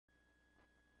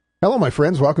Hello, my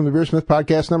friends. Welcome to BeerSmith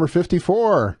Podcast number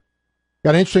 54.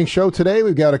 Got an interesting show today.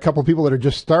 We've got a couple people that are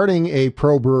just starting a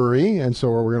pro brewery, and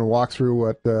so we're going to walk through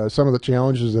what some of the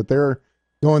challenges that they're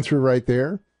going through right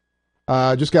there.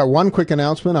 Just got one quick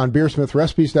announcement on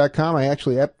BeerSmithRecipes.com. I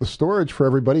actually upped the storage for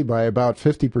everybody by about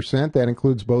 50%. That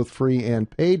includes both free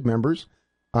and paid members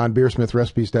on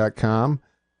BeerSmithRecipes.com.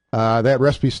 That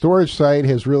recipe storage site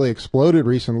has really exploded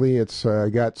recently. It's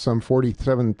got some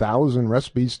 47,000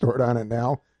 recipes stored on it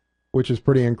now, which is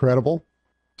pretty incredible.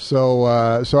 So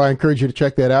I encourage you to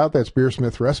check that out. That's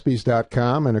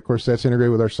BeerSmithRecipes.com. And, of course, that's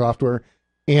integrated with our software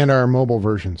and our mobile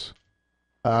versions.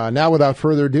 Now, without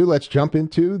further ado, let's jump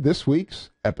into this week's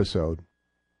episode.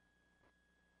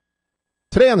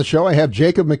 Today on the show, I have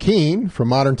Jacob McKean from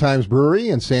Modern Times Brewery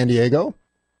in San Diego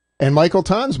and Michael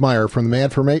Tonsmeire from the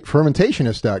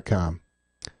MadFermentationist.com.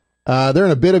 They're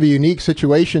in a bit of a unique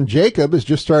situation. Jacob is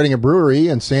just starting a brewery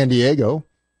in San Diego,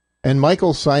 and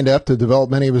Michael signed up to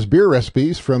develop many of his beer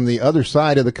recipes from the other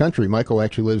side of the country. Michael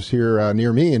actually lives here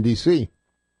near me in D.C.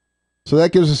 So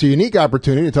that gives us a unique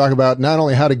opportunity to talk about not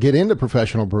only how to get into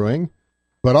professional brewing,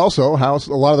 but also how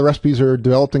a lot of the recipes are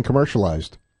developed and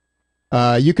commercialized.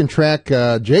 You can track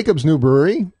Jacob's new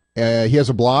brewery. He has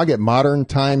a blog at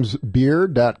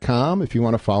moderntimesbeer.com if you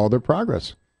want to follow their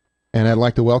progress. And I'd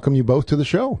like to welcome you both to the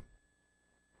show.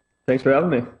 Thanks for having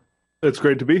me. It's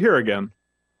great to be here again.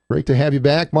 Great to have you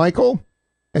back, Michael.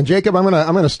 And Jacob, I'm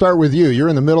gonna start with you. You're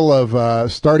in the middle of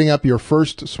starting up your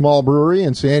first small brewery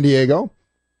in San Diego.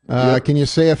 Yep. Can you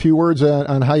say a few words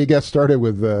on how you got started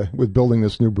with building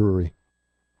this new brewery?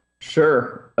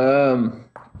 Sure.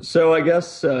 So I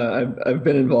guess I've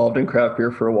been involved in craft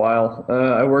beer for a while.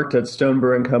 I worked at Stone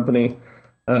Brewing Company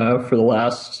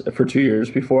for 2 years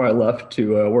before I left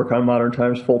to work on Modern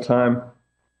Times full time,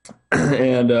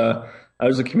 and I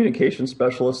was a communication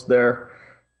specialist there.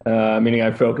 Meaning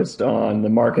I focused on the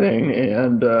marketing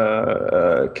and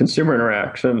consumer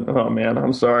interaction. Oh, man,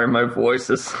 I'm sorry. My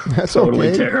voice is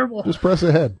totally terrible. Just press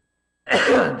ahead.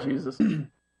 Jesus.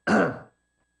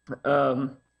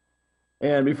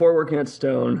 And before working at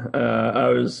Stone, I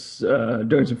was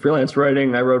doing some freelance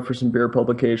writing. I wrote for some beer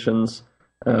publications.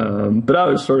 But I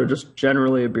was sort of just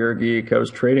generally a beer geek. I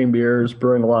was trading beers,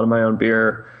 brewing a lot of my own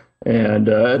beer. And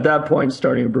at that point,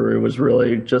 starting a brewery was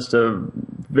really just a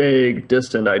vague,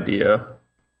 distant idea.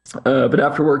 But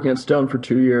after working at Stone for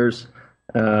 2 years,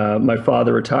 my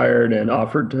father retired and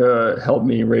offered to help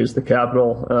me raise the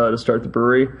capital to start the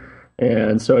brewery.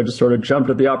 And so I just sort of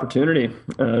jumped at the opportunity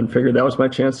and figured that was my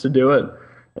chance to do it.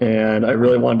 And I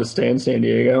really wanted to stay in San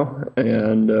Diego.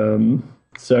 And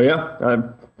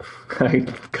I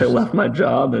left my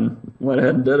job and went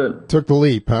ahead and did it. Took the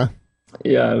leap, huh?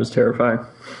 Yeah, it was terrifying.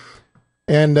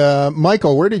 And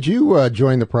Michael, where did you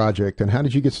join the project, and how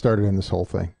did you get started in this whole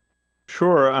thing?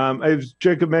 Sure. As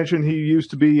Jacob mentioned, he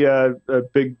used to be a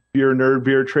big beer nerd,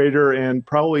 beer trader, and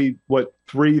probably,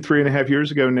 3.5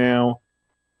 years ago now,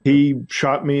 he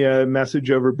shot me a message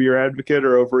over Beer Advocate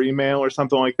or over email or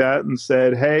something like that and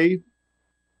said, "Hey,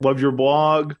 love your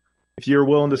blog. If you're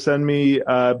willing to send me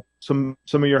some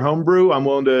of your homebrew, I'm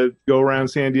willing to go around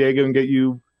San Diego and get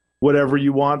you whatever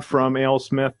you want from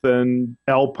AleSmith and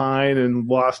Alpine and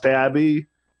Lost Abbey."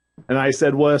 And I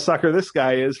said, "What a sucker this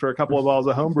guy is. For a couple of bottles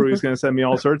of homebrew, he's going to send me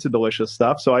all sorts of delicious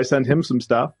stuff." So I sent him some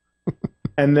stuff.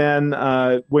 And then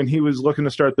when he was looking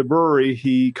to start the brewery,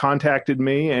 he contacted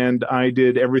me, and I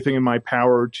did everything in my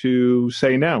power to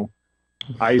say no.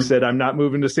 I said, "I'm not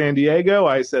moving to San Diego."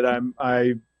 I said,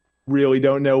 I really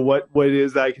don't know what it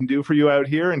is that I can do for you out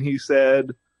here. And he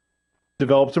said,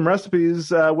 "Develop some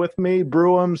recipes with me,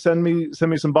 brew them, send me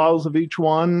some bottles of each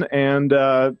one, and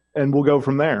we'll go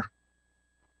from there."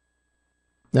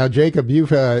 Now, Jacob, you've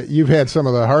had some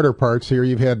of the harder parts here.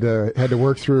 You've had to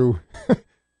work through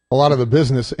a lot of the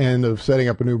business end of setting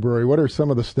up a new brewery. What are some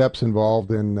of the steps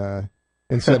involved in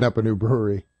setting up a new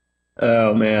brewery?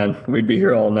 Oh man, we'd be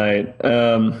here all night.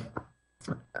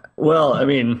 Well, I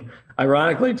mean,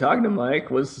 ironically, talking to Mike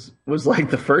was like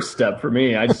the first step for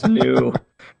me. I just knew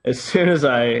as soon as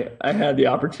I had the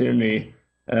opportunity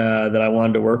that I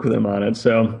wanted to work with him on it.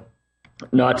 So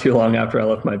not too long after I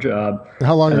left my job.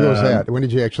 How long ago was that? When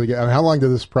did you actually get? How long did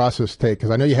this process take?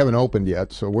 Because I know you haven't opened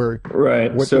yet. So right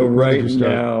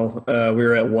now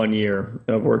we're at 1 year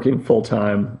of working full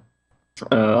time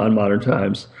on Modern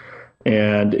Times.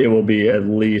 And it will be at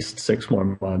least 6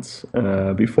 more months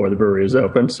before the brewery is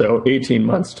open. So 18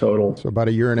 months total. So about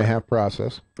a year and a half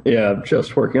process. Yeah,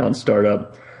 just working on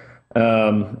startup.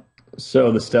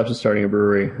 So the steps of starting a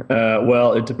brewery.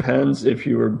 Well, it depends if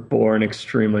you were born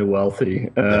extremely wealthy.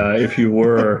 If you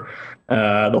were,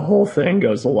 the whole thing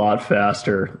goes a lot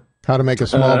faster. How to make a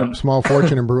small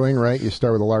fortune in brewing, right? You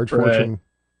start with a large fortune.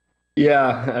 Yeah,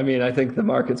 I mean, I think the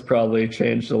market's probably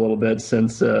changed a little bit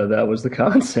since that was the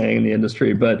common saying in the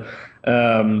industry. But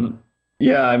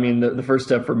yeah, I mean, the first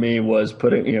step for me was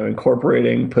putting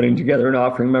together an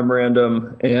offering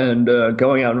memorandum and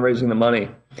going out and raising the money.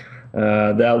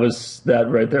 That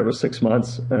right there was 6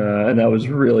 months, and that was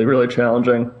really, really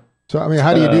challenging. So, I mean,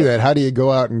 how do you do that? How do you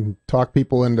go out and talk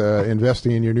people into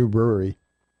investing in your new brewery?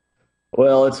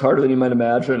 Well, it's harder than you might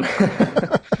imagine.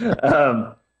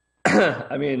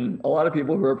 I mean, a lot of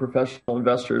people who are professional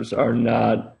investors are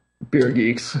not beer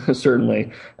geeks,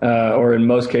 certainly, or in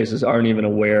most cases aren't even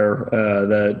aware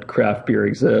that craft beer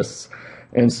exists.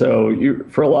 And so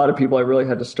for a lot of people, I really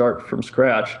had to start from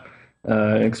scratch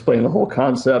and explain the whole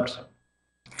concept.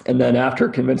 And then after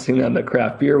convincing them that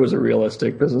craft beer was a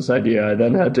realistic business idea, I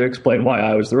then had to explain why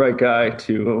I was the right guy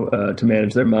to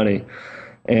manage their money.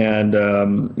 And,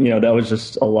 that was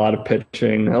just a lot of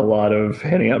pitching, a lot of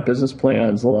handing out business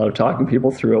plans, a lot of talking people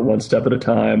through it one step at a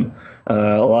time,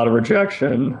 a lot of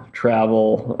rejection,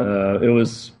 travel. It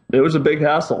was a big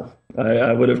hassle.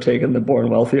 I would have taken the born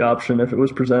wealthy option if it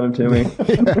was presented to me.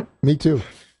 Yeah, me too.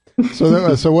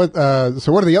 So what are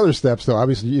the other steps though?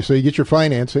 Obviously, so you get your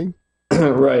financing.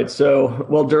 Right. So,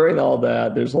 well, during all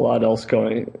that, there's a lot else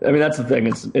going. I mean, that's the thing.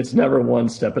 It's never one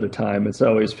step at a time. It's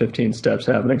always 15 steps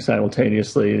happening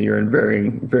simultaneously, and you're in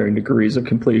varying degrees of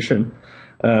completion.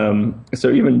 So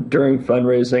even during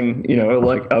fundraising,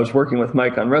 like I was working with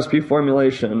Mike on recipe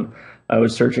formulation. I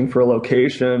was searching for a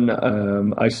location.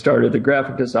 I started the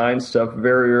graphic design stuff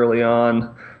very early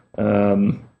on.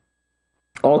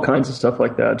 All kinds of stuff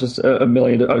like that. Just a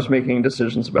million. I was making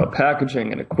decisions about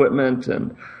packaging and equipment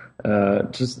and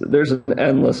there's an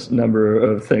endless number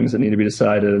of things that need to be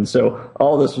decided. And so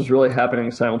all this was really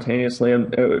happening simultaneously.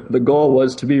 And the goal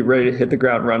was to be ready to hit the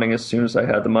ground running as soon as I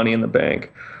had the money in the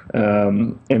bank.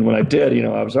 And when I did,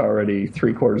 I was already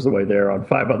 3/4 of the way there on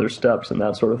 5 other steps and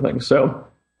that sort of thing. So,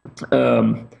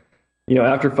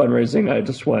 after fundraising, I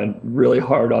just went really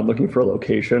hard on looking for a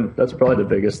location. That's probably the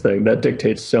biggest thing. That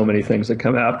dictates so many things that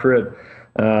come after it.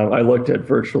 I looked at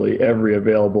virtually every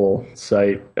available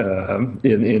site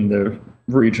in the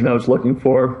region I was looking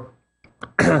for.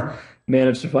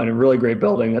 Managed to find a really great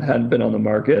building that hadn't been on the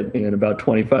market in about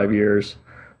 25 years.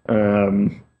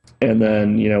 And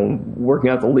then, working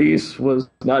out the lease was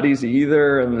not easy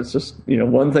either. And it's just,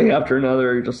 one thing after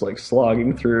another, you're just like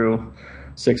slogging through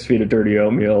 6 feet of dirty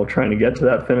oatmeal trying to get to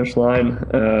that finish line.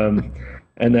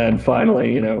 And then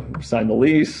finally, signed the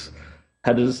lease.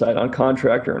 Had to decide on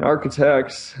contractor and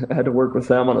architects. I had to work with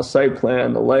them on the site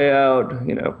plan, the layout,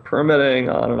 permitting,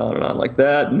 on and on and on like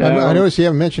that. Now, I noticed you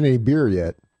haven't mentioned any beer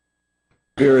yet.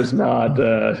 Beer is not.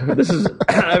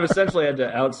 I've essentially had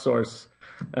to outsource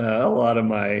a lot of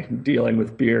my dealing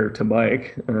with beer to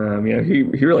Mike. He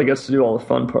really gets to do all the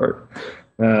fun part.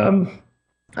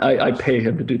 I pay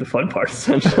him to do the fun part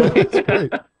essentially.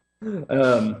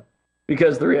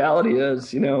 Because the reality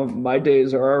is, my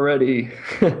days are already.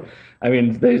 I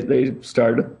mean, they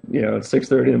start, at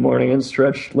 6:30 in the morning and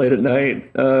stretch late at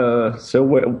night.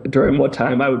 So during what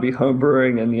time I would be home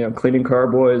brewing and, cleaning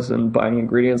carboys and buying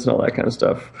ingredients and all that kind of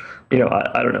stuff, I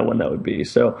don't know when that would be.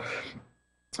 So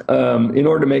in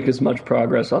order to make as much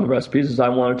progress on the recipes as I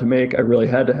wanted to make, I really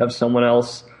had to have someone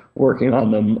else working on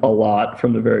them a lot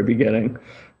from the very beginning.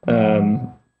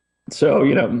 So,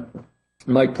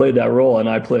 Mike played that role, and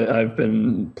I've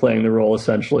been playing the role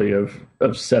essentially of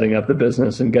setting up the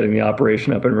business and getting the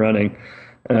operation up and running.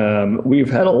 We've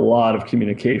had a lot of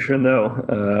communication though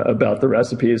about the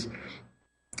recipes.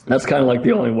 That's kind of like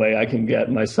the only way I can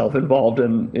get myself involved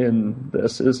in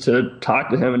this is to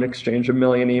talk to him and exchange a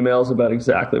million emails about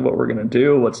exactly what we're going to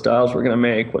do, what styles we're going to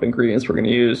make, what ingredients we're going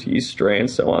to use, yeast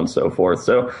strains, so on and so forth.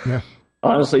 So. Yeah.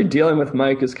 Honestly, dealing with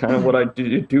Mike is kind of what I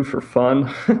do for fun,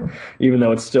 even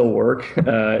though it's still work.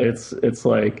 It's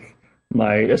like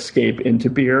my escape into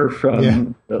beer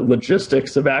from the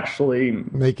logistics of actually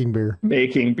making beer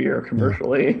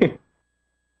commercially. Yeah.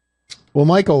 Well,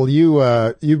 Michael,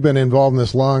 you've been involved in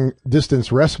this long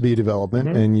distance recipe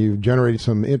development, and you've generated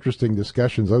some interesting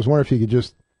discussions. I was wondering if you could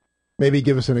just maybe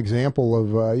give us an example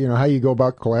of how you go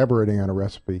about collaborating on a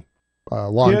recipe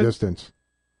long distance.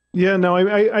 Yeah, no,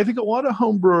 I think a lot of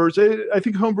homebrewers, I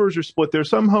think homebrewers are split. There's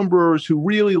some homebrewers who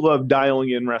really love dialing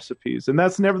in recipes, and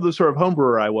that's never the sort of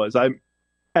homebrewer I was.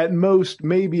 At most,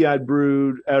 maybe I'd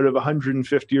brewed out of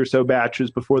 150 or so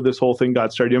batches before this whole thing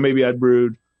got started. Maybe I'd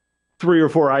brewed 3 or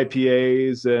 4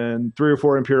 IPAs and 3 or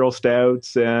 4 imperial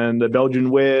stouts and a Belgian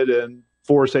wit and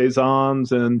 4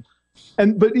 saisons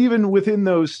but even within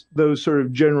those sort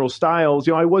of general styles,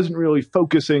 I wasn't really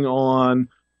focusing on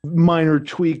minor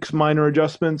tweaks, minor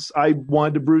adjustments. I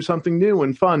wanted to brew something new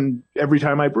and fun every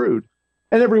time I brewed.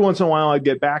 And every once in a while, I'd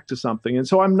get back to something. And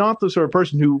so I'm not the sort of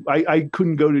person who I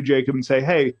couldn't go to Jacob and say,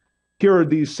 hey, here are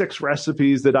these 6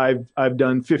 recipes that I've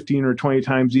done 15 or 20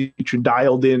 times each and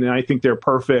dialed in, and I think they're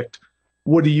perfect.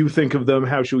 What do you think of them?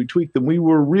 How should we tweak them? We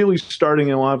were really starting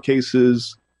in a lot of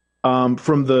cases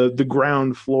from the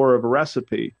ground floor of a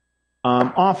recipe.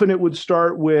 Often it would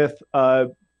start with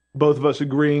both of us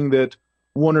agreeing that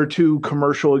 1 or 2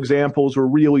 commercial examples were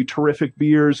really terrific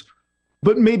beers,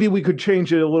 but maybe we could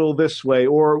change it a little this way.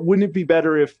 Or wouldn't it be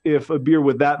better if a beer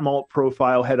with that malt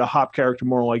profile had a hop character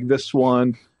more like this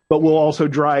one, but we'll also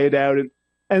dry it out?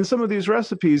 And some of these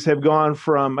recipes have gone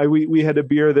from, we had a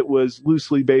beer that was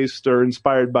loosely based or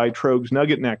inspired by Trogue's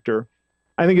Nugget Nectar.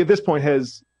 I think at this point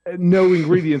has no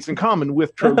ingredients in common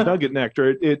with Trogue's Nugget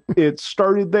Nectar. It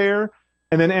started there,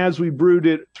 and then as we brewed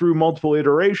it through multiple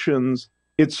iterations,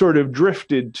 it sort of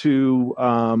drifted to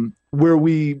where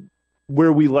we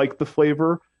liked the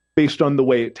flavor based on the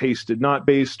way it tasted, not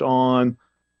based on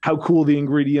how cool the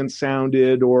ingredients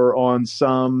sounded or on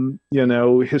some,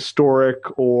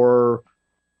 historic or,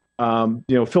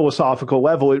 philosophical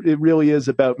level. It really is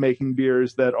about making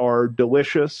beers that are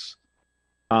delicious.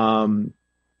 And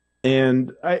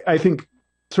I think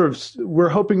sort of we're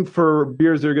hoping for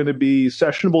beers that are going to be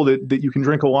sessionable, that you can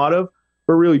drink a lot of,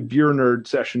 but really beer nerd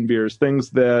session beers,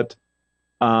 things that,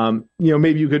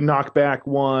 maybe you could knock back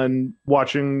one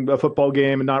watching a football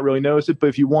game and not really notice it. But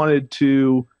if you wanted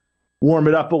to warm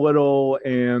it up a little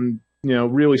and,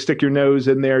 really stick your nose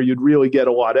in there, you'd really get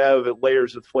a lot out of it,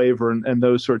 layers of flavor and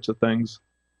those sorts of things.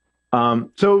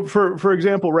 So for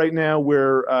example, right now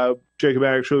Jacob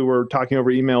actually were talking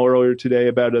over email earlier today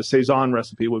about a Saison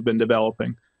recipe we've been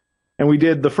developing. And we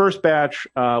did the first batch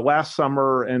last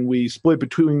summer, and we split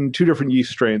between 2 different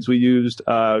yeast strains. We used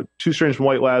 2 strains from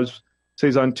White Labs,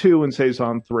 Saison 2 and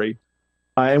Saison 3.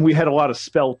 And we had a lot of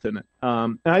spelt in it.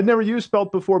 And I'd never used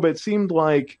spelt before, but it seemed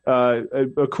like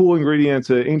a cool ingredient. It's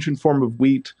an ancient form of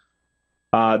wheat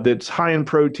that's high in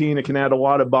protein. It can add a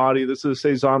lot of body. This is a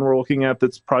Saison we're looking at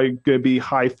that's probably going to be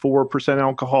high 4%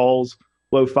 alcohols,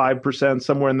 low 5%,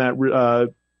 somewhere in that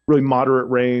really moderate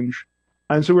range.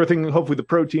 And so we were thinking hopefully the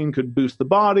protein could boost the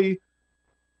body.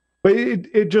 But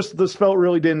the spelt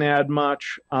really didn't add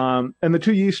much. And the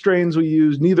 2 yeast strains we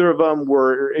used, neither of them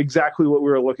were exactly what we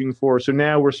were looking for. So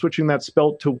now we're switching that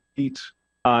spelt to wheat,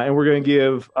 and we're going to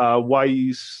give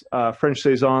Wyeast French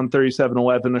Saison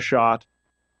 3711 a shot.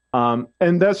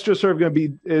 And that's just sort of going to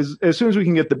be as soon as we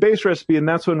can get the base recipe, and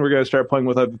that's when we're going to start playing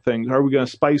with other things. Are we going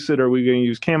to spice it? Are we going to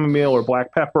use chamomile or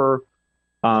black pepper?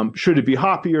 Should it be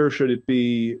hoppier? Should it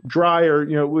be drier?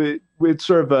 It's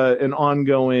sort of an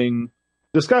ongoing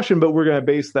discussion, but we're going to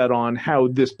base that on how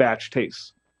this batch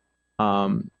tastes.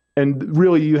 And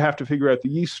really, you have to figure out the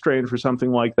yeast strain for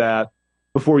something like that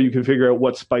before you can figure out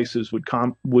what spices would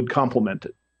complement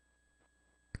it.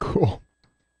 Cool.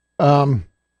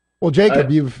 Well, Jacob,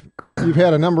 you've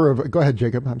had a number of. Go ahead,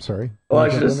 Jacob. I'm sorry. Well, I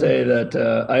should just say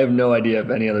that I have no idea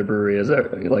if any other brewery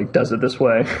does it this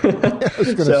way.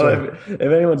 So if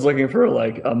anyone's looking for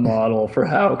a model for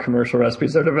how commercial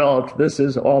recipes are developed, this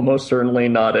is almost certainly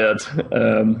not it.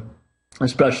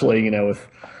 Especially with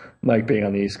Mike being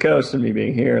on the East Coast and me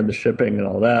being here and the shipping and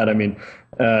all that. I mean,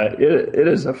 it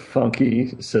is a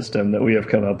funky system that we have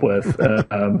come up with,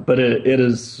 but it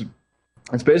is.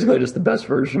 It's basically just the best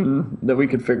version that we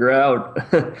could figure out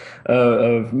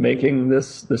of making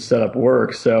this setup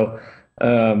work. So,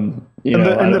 the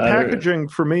packaging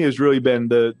for me has really been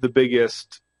the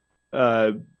biggest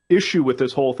issue with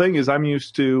this whole thing. Is I'm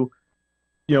used to,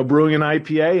 brewing an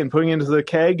IPA and putting it into the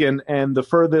keg, and the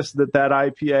furthest that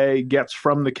IPA gets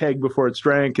from the keg before it's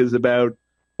drank is about,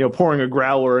 pouring a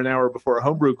growler an hour before a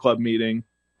homebrew club meeting.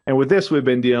 And with this, we've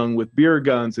been dealing with beer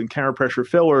guns and counter pressure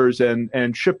fillers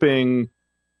and shipping,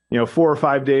 4 or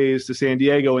 5 days to San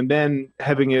Diego, and then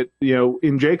having it,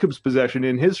 in Jacob's possession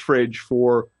in his fridge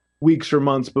for weeks or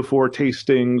months before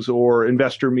tastings or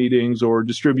investor meetings or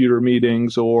distributor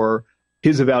meetings or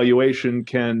his evaluation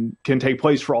can take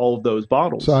place for all of those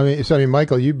bottles. So I mean,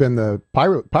 Michael, you've been the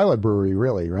pilot brewery,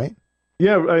 really, right?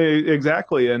 Yeah,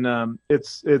 exactly. And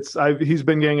he's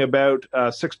been getting about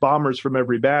 6 bombers from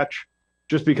every batch,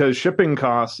 just because shipping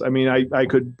costs. I mean, I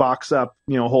could box up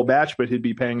a whole batch, but he'd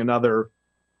be paying another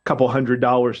couple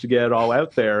 $100 to get it all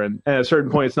out there. And at a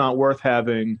certain point, it's not worth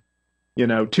having,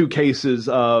 2 cases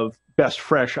of best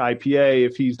fresh IPA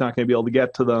if he's not going to be able to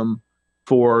get to them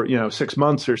for, 6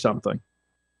 months or something.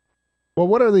 Well,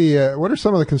 what are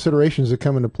some of the considerations that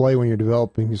come into play when you're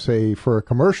developing, say, for a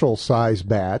commercial size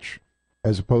batch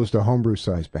as opposed to a homebrew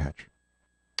size batch?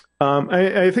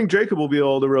 I think Jacob will be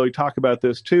able to really talk about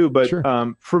this too. But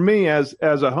Sure. For me, as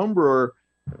a home brewer,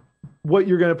 what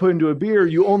you're going to put into a beer,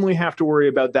 you only have to worry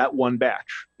about that one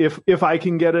batch. If I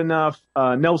can get enough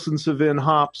Nelson Sauvin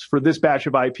hops for this batch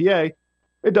of IPA,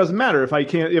 it doesn't matter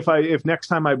if next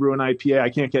time I brew an IPA I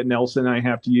can't get Nelson and I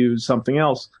have to use something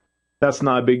else. That's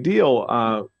not a big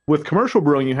deal. With commercial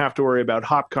brewing, you have to worry about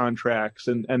hop contracts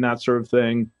and that sort of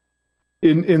thing.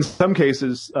 In some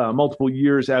cases, multiple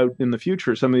years out in the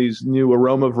future, some of these new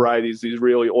aroma varieties, these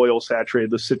really oil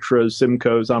saturated, the Citras,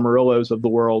 Simcoes, Amarillos of the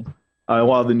world, a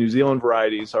lot of the New Zealand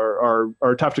varieties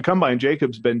are tough to come by. And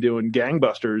Jacob's been doing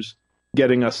gangbusters,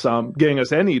 getting us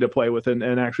any to play with, and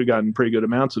actually gotten pretty good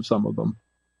amounts of some of them.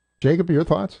 Jacob, your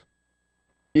thoughts?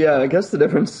 Yeah, I guess the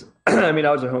difference, I mean,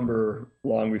 I was a home brewer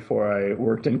long before I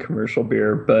worked in commercial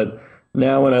beer, but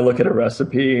now when I look at a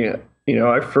recipe,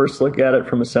 I first look at it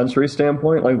from a sensory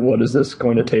standpoint, like what is this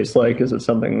going to taste like? Is it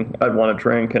something I'd want to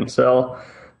drink and sell?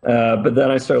 But then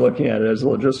I start looking at it as a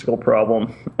logistical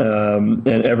problem, and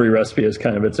every recipe has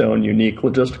kind of its own unique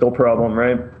logistical problem,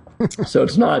 right? So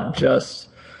it's not just,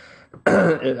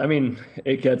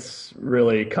 it gets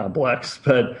really complex,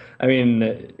 but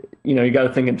you got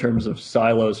to think in terms of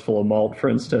silos full of malt, for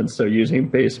instance. So using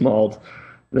base malt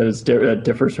that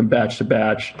differs from batch to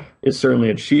batch is certainly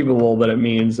achievable, but it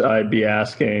means I'd be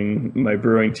asking my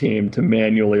brewing team to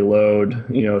manually load,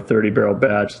 30-barrel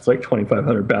batch. It's like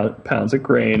 2,500 pounds of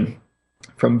grain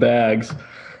from bags.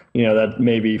 That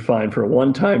may be fine for a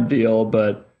one-time deal,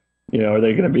 but, are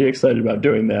they going to be excited about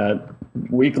doing that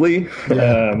weekly?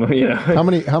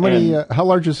 Yeah. How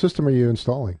large a system are you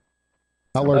installing?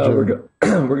 How large?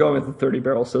 We're going with a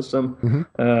 30-barrel system.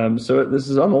 Mm-hmm. So this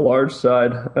is on the large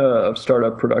side of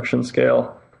startup production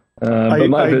scale. I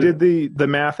did the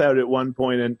math out at one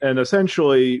point, and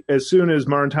essentially, as soon as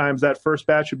Maritimes, that first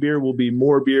batch of beer will be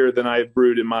more beer than I've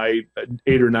brewed in my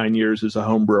 8 or 9 years as a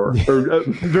home brewer, or a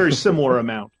very similar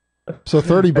amount. So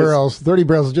 30 barrels,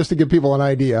 just to give people an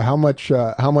idea, how much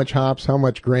hops, how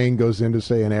much grain goes into,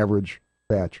 say, an average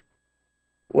batch?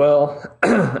 Well,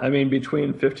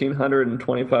 between 1,500 and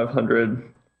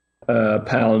 2,500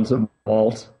 pounds of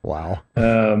malt. Wow.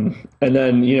 And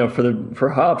then, for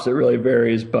hops, it really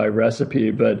varies by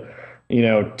recipe, but,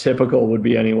 typical would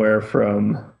be anywhere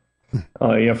from,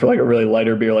 for like a really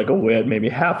lighter beer, like a wit, maybe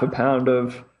half a pound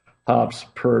of hops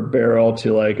per barrel,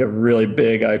 to like a really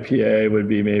big IPA would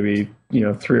be maybe,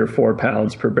 3 or 4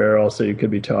 pounds per barrel. So you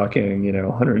could be talking,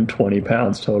 120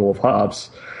 pounds total of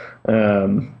hops.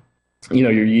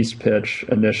 Your yeast pitch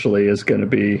initially is going to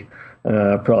be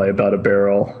probably about a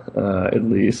barrel at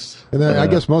least. And then I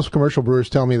guess most commercial brewers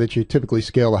tell me that you typically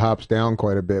scale the hops down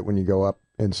quite a bit when you go up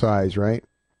in size, right?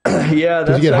 Yeah,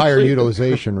 because you get higher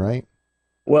utilization, right?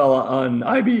 Well, on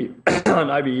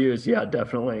IBUs, yeah,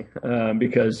 definitely,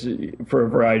 because for a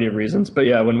variety of reasons. But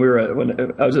yeah, when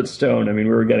I was at Stone, we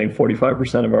were getting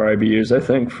 45% of our IBUs, I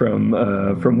think, from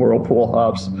Whirlpool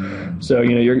hops. So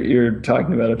you're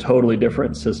talking about a totally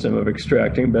different system of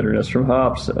extracting bitterness from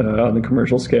hops on the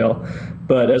commercial scale.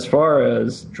 But as far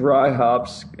as dry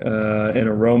hops and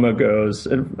aroma goes,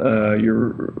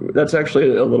 that's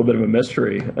actually a little bit of a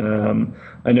mystery.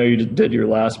 I know you did your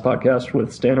last podcast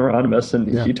with Stan Hieronymus,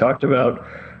 and he talked about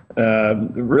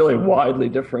really widely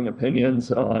differing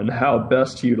opinions on how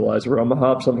best to utilize aroma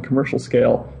hops on the commercial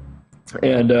scale.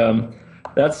 And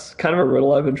that's kind of a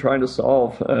riddle I've been trying to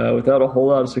solve without a whole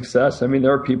lot of success.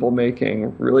 There are people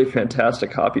making really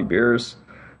fantastic hoppy beers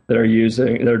that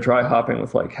are dry hopping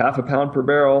with like half a pound per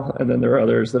barrel, and then there are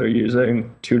others that are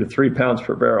using 2 to 3 pounds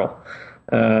per barrel.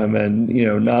 And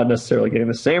not necessarily getting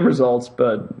the same results,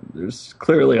 but there's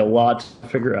clearly a lot to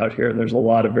figure out here, and there's a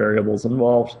lot of variables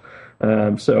involved.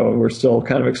 So we're still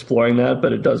kind of exploring that,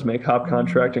 but it does make hop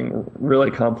contracting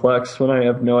really complex when I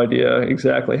have no idea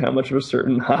exactly how much of a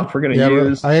certain hop we're going to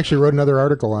use. I actually wrote another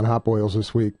article on hop oils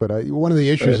this week, but one of the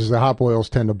issues is the hop oils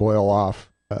tend to boil off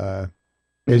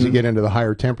as you get into the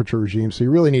higher temperature regime. So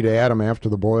you really need to add them after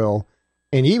the boil.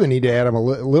 And you even need to add them a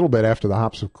little bit after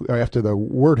the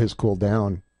wort has cooled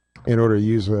down in order to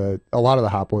use a lot of the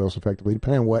hop oils effectively,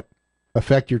 depending on what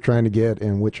effect you're trying to get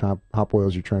and which hop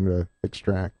oils you're trying to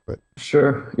extract. But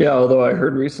sure. Yeah, although I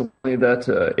heard recently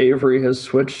that Avery has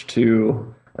switched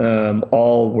to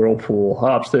all Whirlpool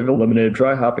hops. They've eliminated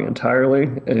dry hopping entirely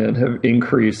and have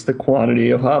increased the quantity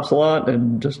of hops a lot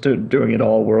and just doing it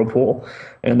all Whirlpool.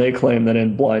 And they claim that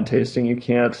in blind tasting, you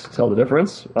can't tell the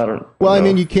difference. I don't know.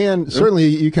 You can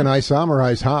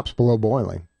isomerize hops below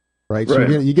boiling, right? So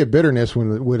you get bitterness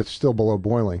when it's still below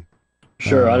boiling.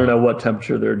 Sure. I don't know what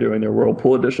temperature they're doing their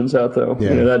Whirlpool editions out, though.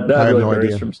 Yeah, that really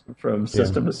varies from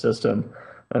system to system.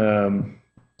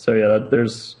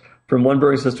 There's, from one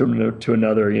brewing system to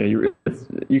another,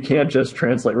 you can't just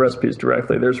translate recipes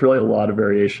directly. There's really a lot of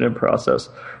variation in process.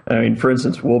 I mean, for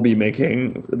instance, we'll be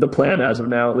making, the plan as of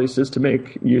now at least, is to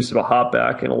make use of a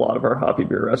hopback in a lot of our hoppy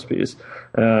beer recipes.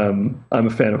 I'm a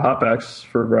fan of hopbacks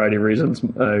for a variety of reasons.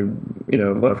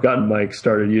 I've gotten Mike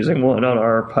started using one on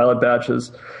our pilot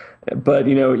batches. But,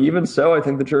 even so, I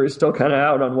think the jury's still kind of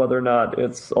out on whether or not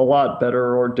it's a lot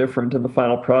better or different in the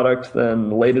final product than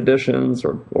late additions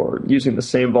or using the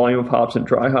same volume of hops and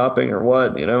dry hopping or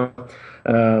what,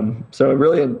 So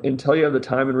really, until you have the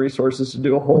time and resources to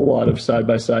do a whole lot of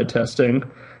side-by-side testing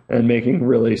and making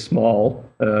really small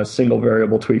single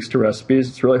variable tweaks to recipes,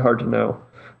 it's really hard to know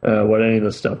what any of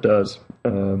this stuff does.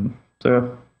 Yeah.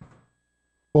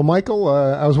 Well, Michael,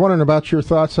 I was wondering about your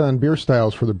thoughts on beer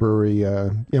styles for the brewery.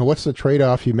 What's the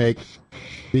trade-off you make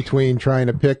between trying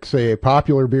to pick, say, a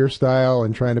popular beer style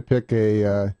and trying to pick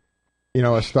a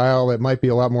style that might be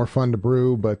a lot more fun to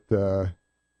brew, but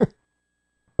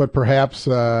perhaps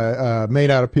may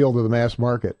not appeal to the mass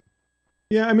market?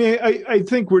 Yeah, I mean, I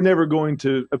think we're never going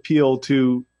to appeal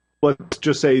to, let's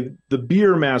just say, the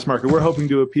beer mass market. We're hoping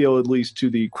to appeal at least to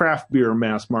the craft beer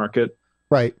mass market.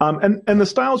 Right. And the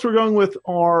styles we're going with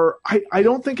are, I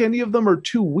don't think any of them are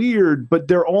too weird, but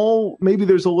they're all, maybe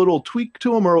there's a little tweak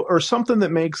to them or something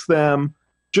that makes them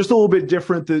just a little bit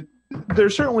different. That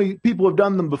there's certainly people have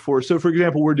done them before. So, for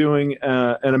example, we're doing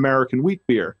an American wheat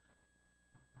beer.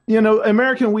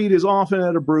 American wheat is often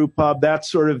at a brew pub. That's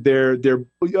sort of their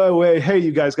hey,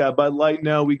 you guys got Bud Light?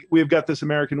 No, we've got this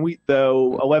American wheat,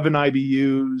 though, 11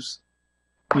 IBUs.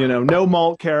 No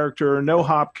malt character, no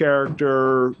hop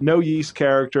character, no yeast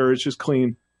character. It's just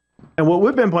clean. And what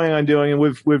we've been planning on doing, and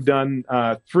we've done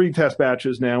 3 test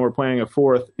batches now, we're planning a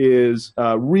 4th, is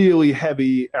really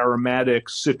heavy aromatic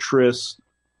citrus,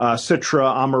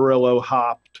 Citra, Amarillo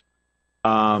hopped,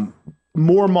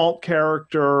 more malt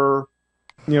character,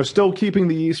 still keeping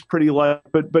the yeast pretty light,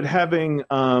 but having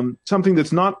something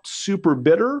that's not super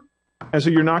bitter. And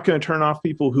so you're not going to turn off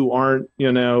people who aren't,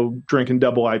 drinking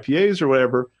double IPAs or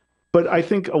whatever. But I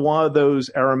think a lot of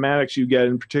those aromatics you get,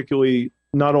 and particularly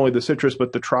not only the citrus,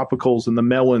 but the tropicals and the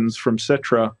melons from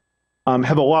Citra,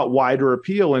 have a lot wider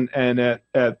appeal. And at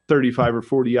 35 or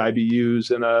 40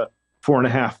 IBUs and a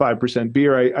 4.5%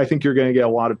 beer, I think you're going to get a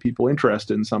lot of people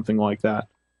interested in something like that.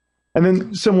 And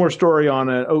then similar story on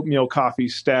an oatmeal coffee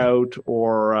stout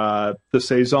or the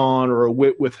Saison or a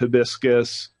wit with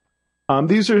hibiscus.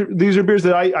 These are beers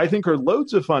that I think are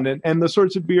loads of fun and the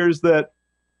sorts of beers that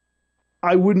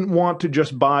I wouldn't want to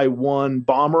just buy one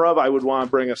bomber of. I would want to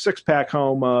bring a 6-pack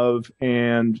home of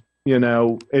and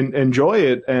enjoy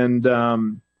it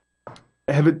and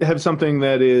have something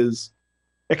that is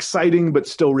exciting but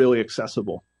still really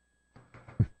accessible.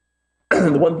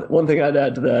 The one thing I'd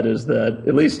add to that is that,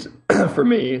 at least for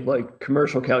me, like,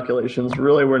 commercial calculations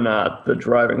really were not the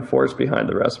driving force behind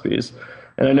the recipes.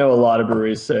 And I know a lot of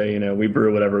breweries say, we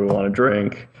brew whatever we want to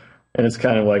drink. And it's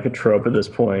kind of like a trope at this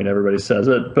point. Everybody says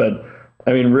it. But,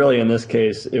 I mean, really, in this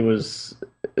case, it was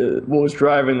what was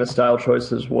driving the style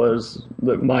choices was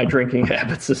my drinking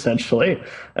habits, essentially.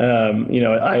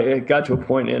 I got to a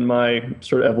point in my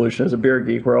sort of evolution as a beer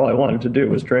geek where all I wanted to do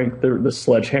was drink the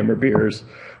sledgehammer beers.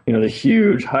 The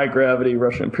huge high-gravity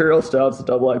Russian Imperial stouts, the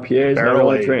double IPAs,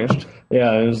 never changed.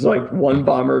 Yeah, it was like one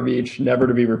bomber of each, never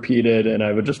to be repeated, and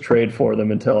I would just trade for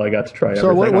them until I got to try everything.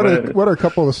 So what are a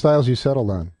couple of the styles you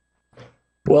settled on?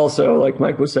 Well, so like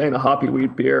Mike was saying, the hoppy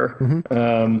wheat beer,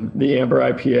 the amber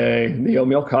IPA, the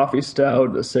oatmeal coffee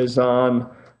stout, the Saison.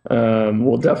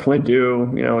 We'll definitely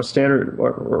do, a standard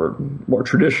or more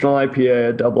traditional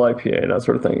IPA, a double IPA, that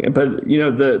sort of thing.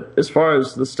 But, as far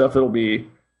as the stuff that'll be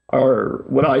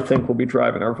what I think will be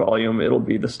driving our volume, it'll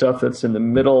be the stuff that's in the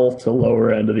middle to lower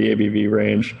end of the ABV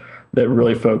range that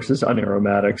really focuses on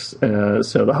aromatics.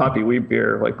 So the hoppy wheat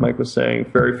beer, like Mike was saying,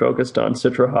 very focused on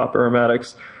citra hop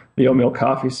aromatics. The oatmeal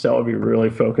coffee style will be really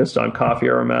focused on coffee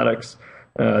aromatics.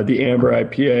 The amber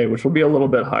IPA, which will be a little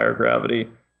bit higher gravity,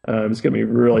 is going to be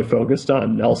really focused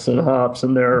on Nelson hops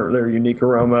and their unique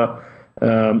aroma.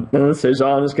 And the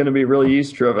Saison is going to be really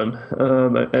yeast driven.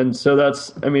 And so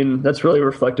that's really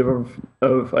reflective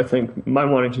of, I think, my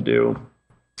wanting to do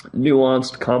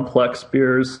nuanced, complex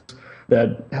beers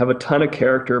that have a ton of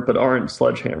character, but aren't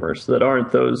sledgehammers, that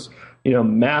aren't those,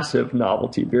 massive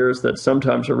novelty beers that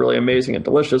sometimes are really amazing and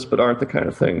delicious, but aren't the kind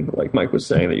of thing, like Mike was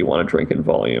saying, that you want to drink in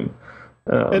volume.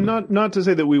 And not to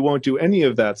say that we won't do any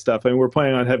of that stuff. I mean, we're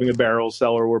planning on having a barrel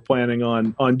cellar. We're planning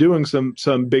on doing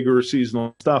some bigger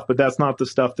seasonal stuff, but that's not the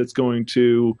stuff that's going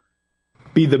to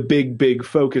be the big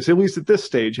focus, at least at this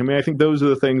stage. I mean, I think those are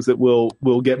the things that will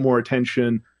get more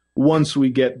attention once we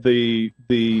get the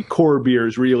core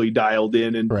beers really dialed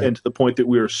in and to the point that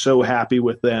we are so happy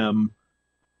with them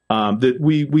that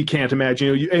we can't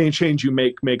imagine any change you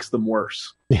make makes them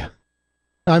worse. Yeah.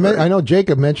 I know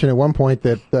Jacob mentioned at one point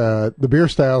that the beer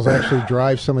styles actually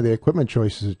drive some of the equipment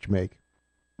choices that you make.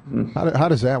 How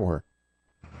does that work?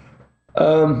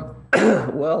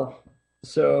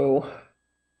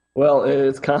 Well,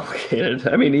 it's complicated.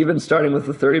 I mean, even starting with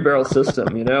the 30-barrel system,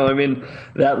 I mean,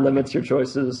 that limits your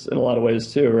choices in a lot of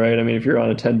ways too, right? I mean, if you're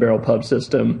on a 10-barrel pub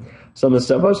system, some of the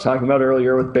stuff I was talking about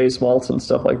earlier with base malts and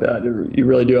stuff like that, you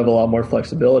really do have a lot more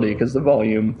flexibility because the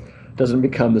volume doesn't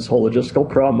become this whole logistical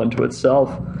problem unto itself.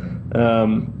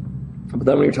 But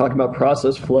then when you're talking about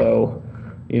process flow,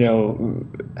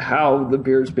 how the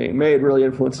beer is being made really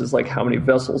influences like how many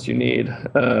vessels you need,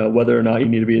 whether or not you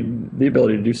need to be the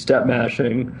ability to do step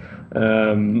mashing.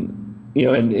 And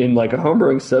in like a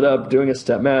homebrewing setup, doing a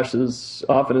step mash is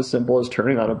often as simple as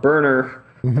turning on a burner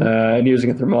and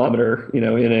using a thermometer.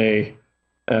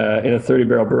 In a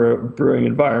 30-barrel brewing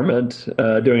environment,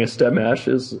 doing a step mash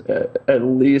is at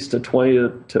least a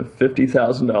 $20,000 to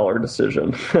 $50,000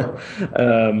 decision,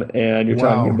 and you're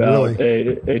talking about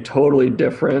really? a totally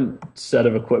different set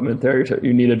of equipment there.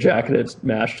 You need a jacketed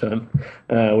mash tun,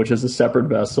 which is a separate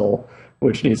vessel,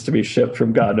 which needs to be shipped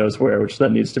from God knows where, which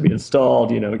then needs to be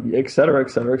installed, et cetera, et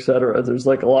cetera, et cetera. There's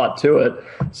like a lot to it.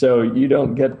 So you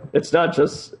don't get, it's not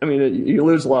just, you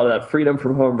lose a lot of that freedom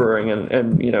from home brewing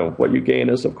and what you gain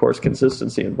is, of course,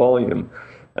 consistency and volume.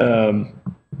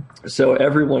 So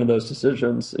every one of those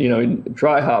decisions,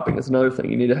 dry hopping is another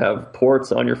thing. You need to have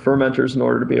ports on your fermenters in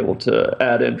order to be able to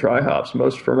add in dry hops.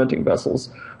 Most fermenting vessels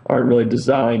aren't really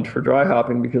designed for dry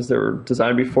hopping because they were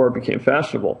designed before it became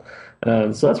fashionable.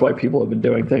 So that's why people have been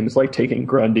doing things like taking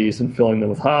Grundies and filling them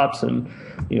with hops and,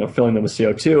 filling them with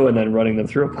CO2 and then running them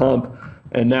through a pump.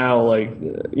 And now,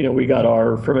 we got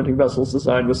our fermenting vessels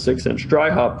designed with 6-inch dry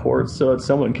hop ports so that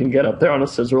someone can get up there on a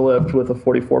scissor lift with a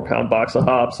 44-pound box of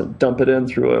hops and dump it in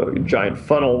through a giant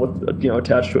funnel with,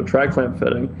 attached to a tri-clamp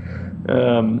fitting.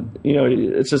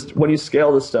 It's just when you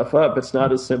scale this stuff up, it's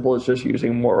not as simple as just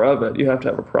using more of it. You have to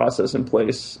have a process in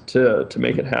place to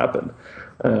make it happen.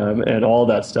 And all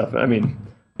that stuff.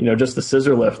 Just the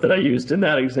scissor lift that I used in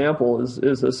that example is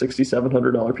a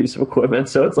 $6,700 piece of equipment.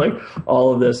 So it's like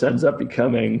all of this ends up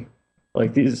becoming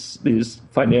like these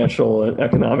financial and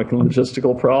economic and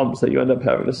logistical problems that you end up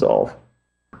having to solve.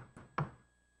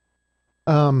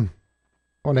 I want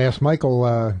to ask Michael,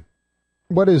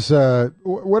 what are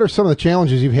some of the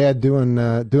challenges you've had doing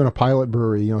a pilot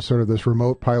brewery? Sort of this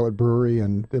remote pilot brewery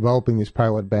and developing these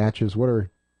pilot batches. What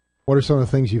are some of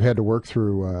the things you've had to work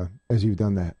through as you've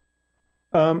done that?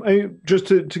 Just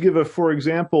to give for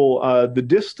example, the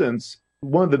distance,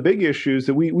 one of the big issues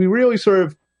that we really sort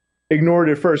of ignored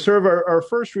at first. Sort of our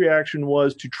first reaction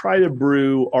was to try to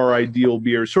brew our ideal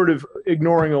beer, sort of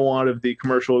ignoring a lot of the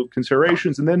commercial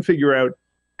considerations, and then figure out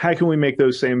how can we make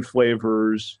those same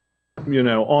flavors,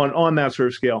 on that sort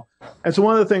of scale. And so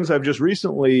one of the things I've just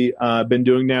recently been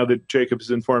doing now that Jacob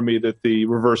has informed me that the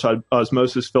reverse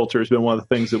osmosis filter has been one of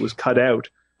the things that was cut out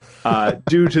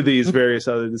due to these various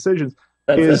other decisions.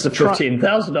 That's a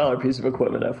 $15,000 piece of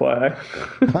equipment, FYI.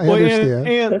 I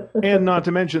understand. And not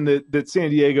to mention that San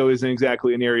Diego isn't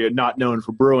exactly an area not known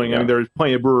for brewing. Yeah. There's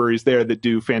plenty of breweries there that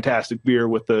do fantastic beer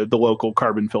with the local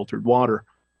carbon filtered water.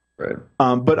 Right.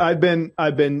 But I've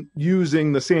been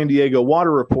using the San Diego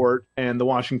water report and the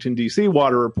Washington D.C.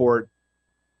 water report,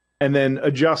 and then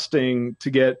adjusting to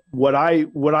get what I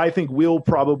think we'll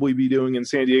probably be doing in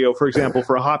San Diego. For example,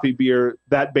 for a hoppy beer,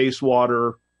 that base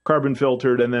water carbon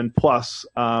filtered, and then plus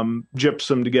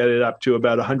gypsum to get it up to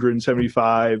about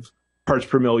 175 parts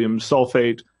per million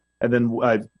sulfate, and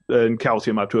then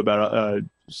calcium up to about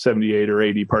 78 or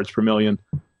 80 parts per million.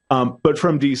 But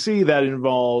from DC, that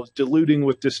involves diluting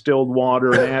with distilled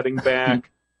water and adding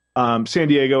back. San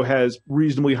Diego has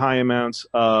reasonably high amounts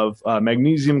of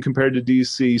magnesium compared to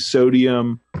DC,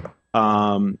 sodium,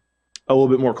 a little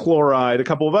bit more chloride, a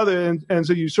couple of other, and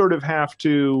so you sort of have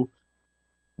to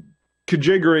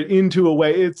configure it into a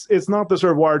way. It's not the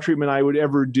sort of water treatment I would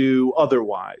ever do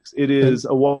otherwise. It is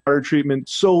a water treatment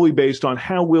solely based on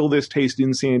how will this taste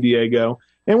in San Diego.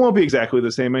 And it won't be exactly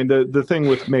the same. The thing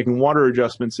with making water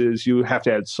adjustments is you have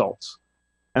to add salts.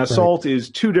 And salt is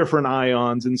two different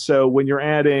ions, and so when you're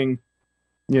adding,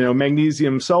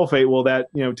 magnesium sulfate, well,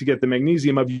 that to get the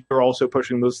magnesium up, you're also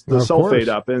pushing the sulfate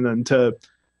up, and then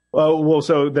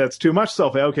so that's too much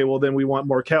sulfate. Okay, well then we want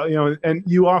more and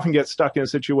you often get stuck in a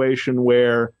situation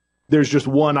where there's just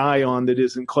one ion that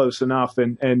isn't close enough,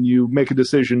 and you make a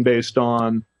decision based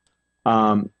on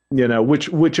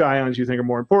which ions you think are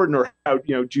more important, or how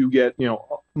do you get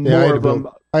more of them.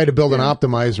 I had to build an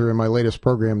optimizer in my latest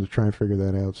program to try and figure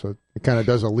that out. So it kind of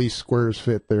does a least squares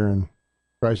fit there and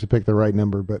tries to pick the right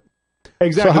number. But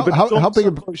exactly. So how big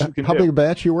a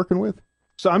batch are you working with?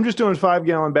 So I'm just doing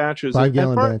 5-gallon batches.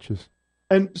 5-gallon batches.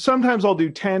 And sometimes I'll do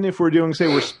 10 if we're doing, say,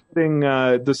 we're splitting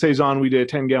the Saison. We did a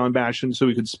 10-gallon batch, and so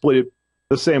we could split it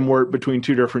the same wort between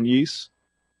two different yeasts.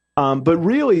 But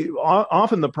really,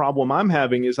 often the problem I'm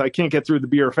having is I can't get through the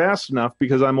beer fast enough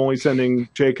because I'm only sending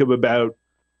Jacob about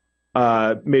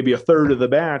maybe a third of the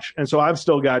batch. And so I've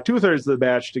still got 2/3 of the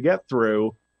batch to get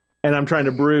through, and I'm trying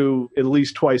to brew at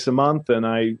least twice a month, and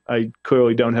I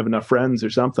clearly don't have enough friends or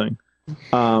something.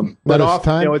 But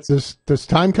often, does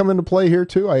time come into play here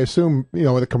too? I assume,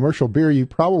 with a commercial beer, you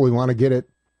probably want to get it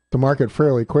to market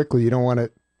fairly quickly. You don't want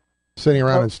it sitting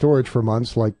around in storage for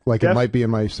months like it might be in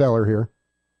my cellar here.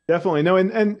 Definitely. No,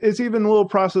 and it's even little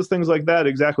process things like that.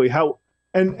 Exactly. How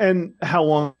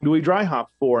long do we dry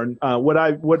hop for? And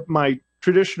what my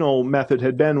traditional method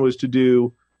had been was to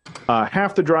do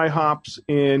half the dry hops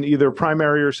in either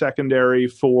primary or secondary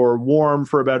for warm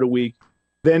for about a week,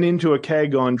 then into a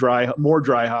keg on more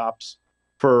dry hops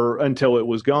until it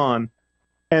was gone.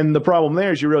 And the problem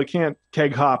there is you really can't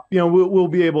keg hop. We'll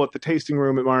be able at the tasting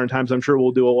room at Modern Times, I'm sure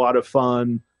we'll do a lot of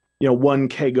fun, one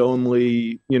keg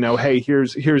only, hey,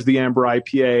 here's the Amber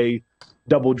IPA,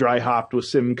 double dry hopped with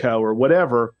Simcoe or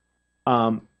whatever.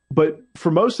 But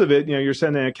for most of it, you're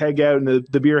sending a keg out and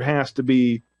the beer has to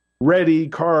be ready,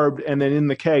 carved, and then in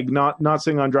the keg, not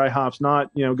sitting on dry hops, not,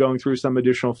 going through some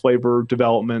additional flavor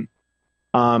development.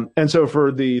 And so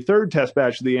for the third test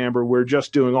batch of the Amber, we're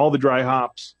just doing all the dry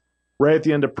hops right at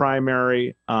the end of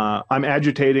primary. I'm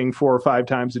agitating 4 or 5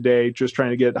 times a day, just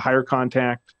trying to get higher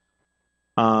contact,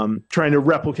 trying to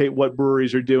replicate what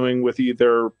breweries are doing with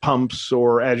either pumps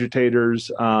or agitators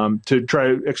to try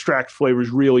to extract flavors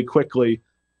really quickly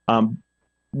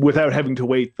without having to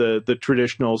wait the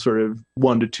traditional sort of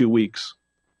 1 to 2 weeks.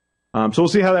 So we'll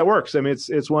see how that works. I mean,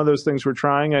 it's one of those things we're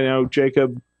trying. I know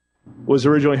Jacob was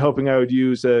originally hoping I would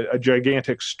use a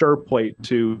gigantic stir plate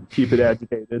to keep it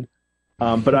agitated.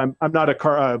 But I'm not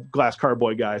a glass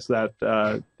carboy guy, so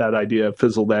that idea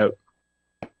fizzled out.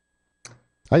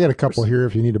 I got a couple here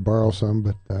if you need to borrow some,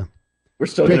 but we're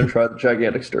still going to try the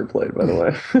gigantic stir plate, by the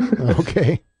way.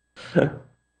 Okay.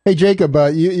 Hey, Jacob,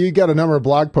 you got a number of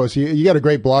blog posts. You got a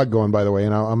great blog going, by the way,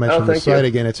 and I'll mention the site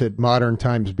again. It's at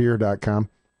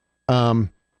moderntimesbeer.com.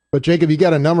 But Jacob, you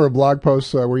got a number of blog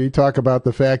posts where you talk about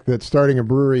the fact that starting a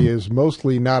brewery is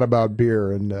mostly not about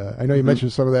beer, and I know you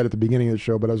mentioned some of that at the beginning of the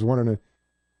show, but I was wondering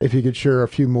if you could share a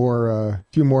few more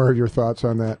of your thoughts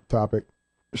on that topic.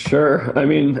 Sure. I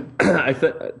mean,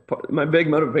 my big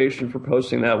motivation for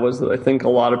posting that was that I think a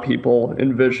lot of people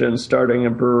envision starting a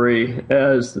brewery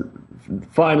as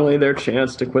finally their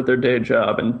chance to quit their day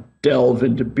job and delve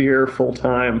into beer full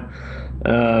time,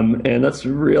 and that's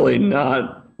really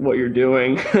not what you're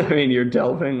doing. I mean, you're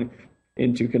delving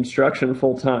into construction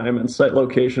full-time and site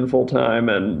location full-time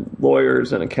and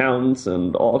lawyers and accountants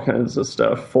and all kinds of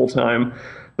stuff full-time.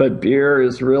 But beer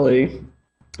is really,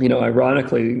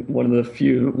 ironically, one of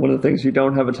the things you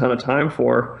don't have a ton of time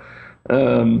for.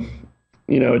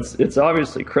 It's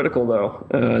obviously critical though.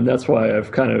 And that's why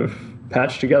I've kind of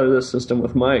patched together this system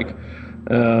with Mike.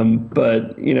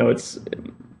 But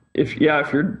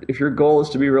if your goal is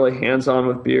to be really hands-on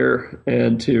with beer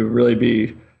and to really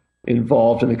be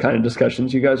involved in the kind of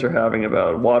discussions you guys are having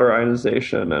about water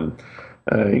ionization and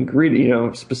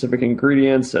specific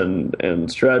ingredients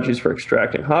and strategies for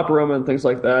extracting hop aroma and things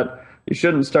like that, you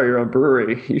shouldn't start your own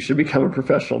brewery. You should become a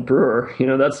professional brewer.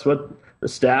 That's what the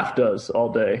staff does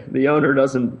all day. The owner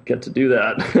doesn't get to do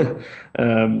that.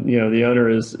 The owner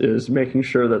is making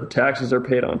sure that the taxes are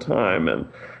paid on time and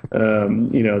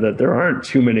that there aren't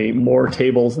too many more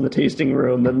tables in the tasting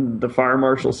room than the fire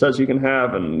marshal says you can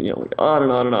have, and on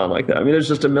and on and on like that. I mean, there's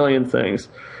just a million things.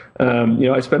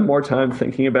 I spend more time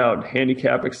thinking about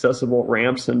handicap accessible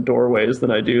ramps and doorways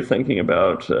than I do thinking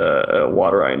about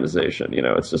water ionization.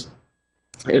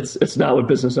 It's not what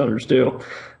business owners do.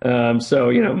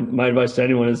 So my advice to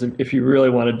anyone is if you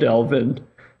really want to delve in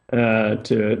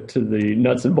to the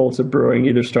nuts and bolts of brewing,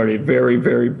 either start a very,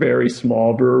 very, very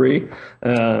small brewery,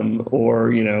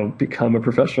 or become a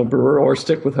professional brewer, or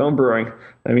stick with home brewing.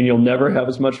 I mean, you'll never have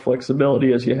as much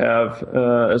flexibility as you have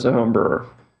as a home brewer.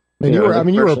 And you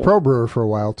were a pro brewer for a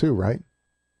while too, right?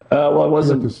 Well, I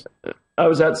wasn't. I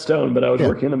was at Stone, but I was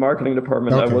working in the marketing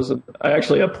department. Okay. I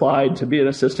actually applied to be an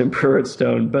assistant brewer at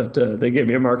Stone, but they gave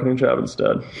me a marketing job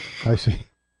instead. I see.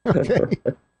 Okay.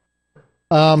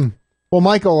 Well,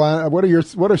 Michael, what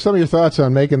are some of your thoughts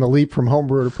on making the leap from home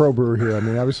brewer to pro brewer here? I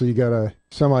mean, obviously you got a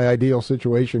semi-ideal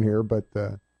situation here, but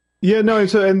Yeah, no,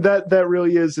 and that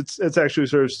really is, it's actually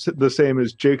sort of the same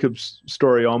as Jacob's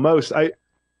story almost.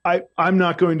 I'm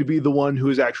not going to be the one who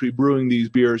is actually brewing these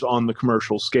beers on the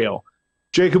commercial scale.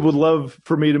 Jacob would love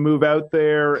for me to move out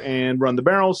there and run the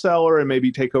barrel cellar and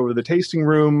maybe take over the tasting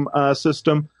room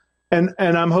system. And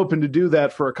I'm hoping to do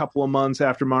that for a couple of months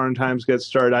after Modern Times gets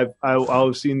started. I'll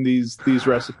have seen these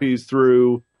recipes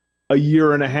through a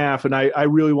year and a half, and I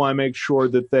really want to make sure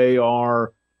that they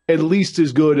are at least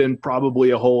as good and probably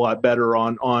a whole lot better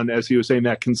on as he was saying,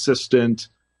 that consistent,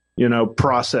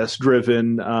 process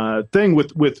driven thing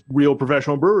with real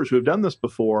professional brewers who have done this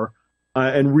before.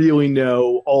 And really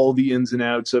know all the ins and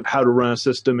outs of how to run a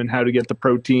system and how to get the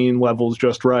protein levels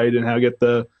just right and how to get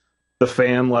the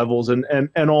fan levels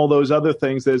and all those other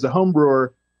things. As a home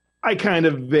brewer, I kind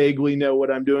of vaguely know what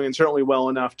I'm doing, and certainly well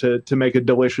enough to make a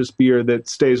delicious beer that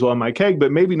stays well in my keg,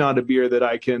 but maybe not a beer that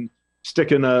I can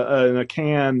stick in a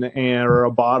can or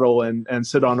a bottle and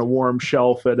sit on a warm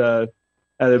shelf at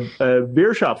a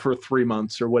beer shop for 3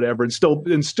 months or whatever and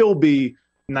still be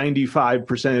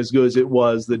 95% as good as it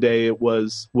was the day it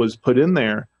was put in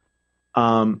there.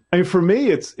 I mean, for me,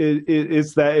 it's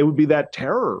that it would be that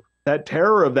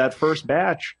terror of that first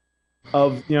batch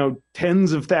of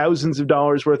tens of thousands of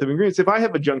dollars worth of ingredients. If I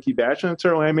have a junky batch, and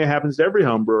certainly it happens to every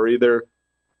home brewer, either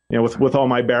with all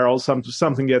my barrels,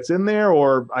 something gets in there,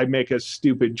 or I make a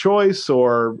stupid choice,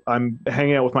 or I'm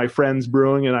hanging out with my friends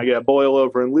brewing and I get a boil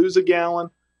over and lose a gallon.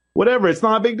 Whatever, it's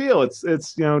not a big deal. It's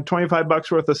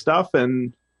 $25 worth of stuff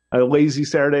and a lazy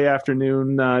Saturday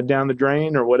afternoon down the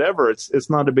drain or whatever. It's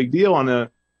not a big deal on a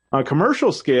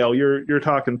commercial scale. You're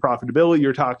talking profitability.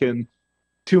 You're talking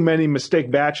too many mistake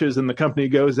batches and the company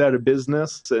goes out of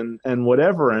business and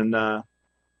whatever. And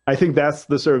I think that's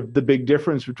the sort of the big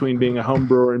difference between being a home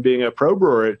brewer and being a pro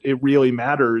brewer. It really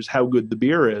matters how good the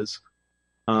beer is.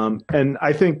 And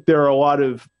I think there are a lot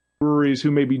of breweries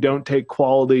who maybe don't take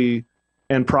quality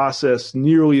and process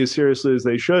nearly as seriously as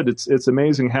they should. It's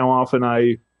amazing how often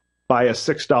I buy a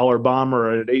 $6 bomber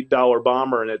or an $8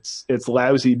 bomber and it's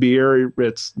lousy beer.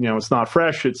 It's not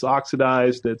fresh. It's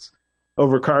oxidized. It's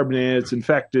overcarbonated. It's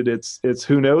infected. It's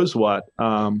who knows what.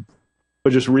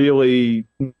 But just really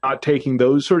not taking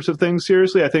those sorts of things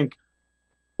seriously. I think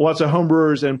lots of home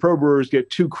brewers and pro brewers get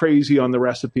too crazy on the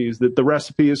recipes. That the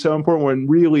recipe is so important when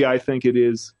really I think it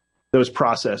is those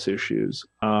process issues.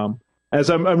 As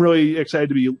I'm really excited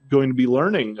to be going to be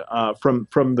learning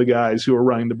from the guys who are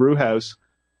running the brew house.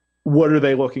 What are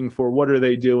they looking for? What are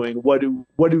they doing? What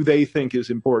do they think is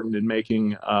important in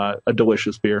making a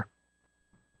delicious beer?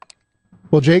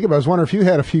 Well, Jacob, I was wondering if you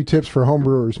had a few tips for home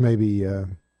brewers, maybe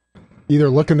either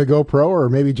looking to go pro or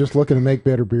maybe just looking to make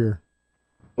better beer.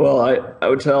 Well, I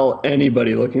would tell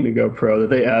anybody looking to go pro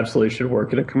that they absolutely should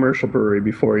work at a commercial brewery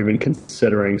before even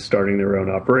considering starting their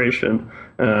own operation.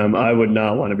 I would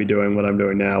not want to be doing what I'm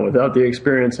doing now without the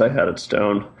experience I had at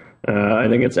Stone. I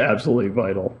think it's absolutely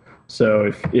vital.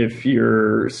 So if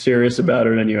you're serious about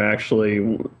it and you actually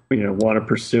want to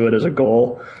pursue it as a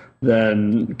goal,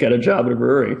 then get a job at a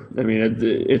brewery. I mean,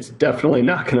 it's definitely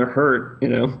not going to hurt,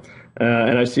 And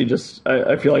I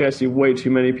feel like I see way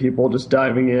too many people just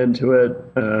diving into it,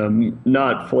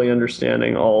 not fully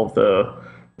understanding all of the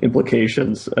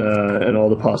implications and all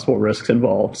the possible risks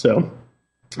involved. So,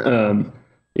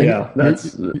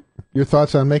 that's your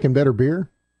thoughts on making better beer.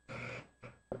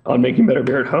 On making better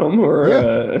beer at home, or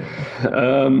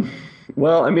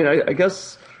well, I mean, I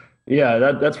guess.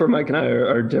 Yeah, that's where Mike and I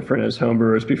are different as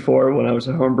homebrewers. Before, when I was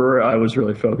a homebrewer, I was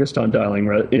really focused on dialing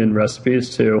in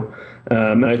recipes too.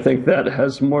 And I think that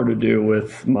has more to do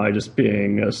with my just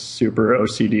being a super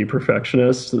OCD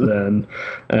perfectionist than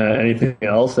anything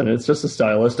else. And it's just a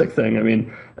stylistic thing. I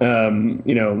mean,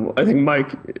 I think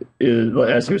Mike,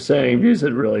 as he was saying, views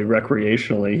it really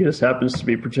recreationally. He just happens to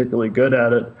be particularly good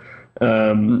at it.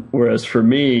 Whereas for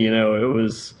me, it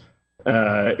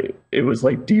was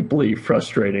like deeply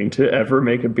frustrating to ever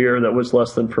make a beer that was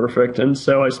less than perfect. And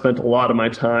so I spent a lot of my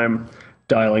time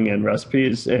dialing in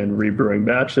recipes and rebrewing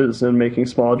batches and making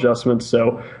small adjustments.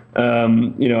 So,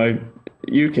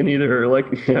 you can either,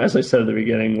 like, as I said at the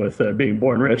beginning with being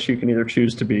born rich, you can either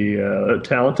choose to be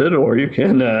talented or you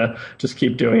can just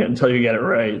keep doing it until you get it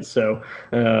right. So,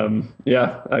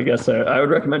 I guess I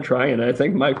would recommend trying it. I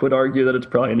think Mike would argue that it's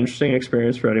probably an interesting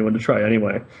experience for anyone to try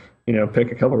anyway.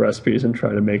 Pick a couple recipes and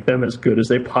try to make them as good as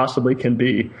they possibly can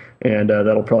be. And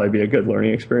that'll probably be a good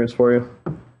learning experience for you.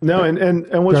 No, and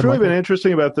what's really been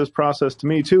interesting about this process to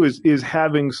me, too, is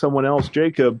having someone else,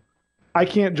 Jacob. I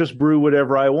can't just brew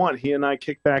whatever I want. He and I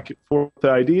kick back and forth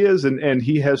the ideas, and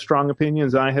he has strong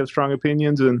opinions, I have strong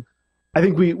opinions. And I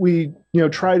think we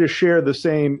try to share the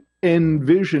same end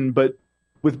vision, but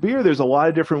with beer, there's a lot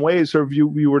of different ways. So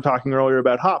you were talking earlier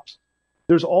about hops.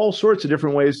 There's all sorts of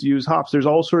different ways to use hops. There's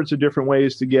all sorts of different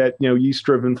ways to get,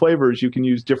 yeast-driven flavors. You can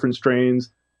use different strains,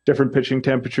 different pitching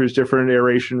temperatures, different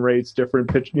aeration rates,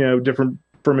 different different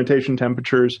fermentation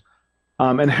temperatures.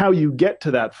 And how you get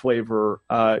to that flavor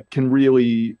can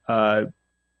really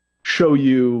show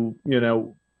you,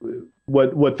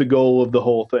 what the goal of the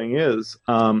whole thing is.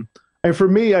 And for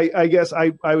me, I guess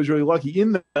I was really lucky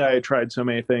in that I tried so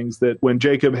many things that when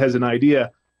Jacob has an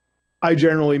idea, I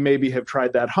generally maybe have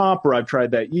tried that hop, or I've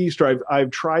tried that yeast, or I've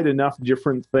tried enough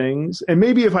different things. And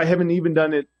maybe if I haven't even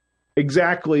done it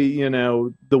exactly,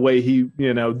 the way he,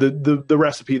 the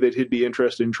recipe that he'd be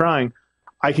interested in trying,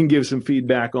 I can give some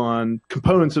feedback on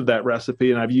components of that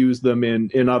recipe, and I've used them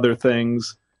in other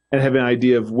things and have an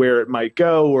idea of where it might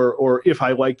go, or if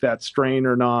I like that strain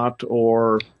or not,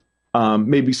 or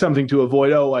maybe something to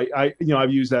avoid.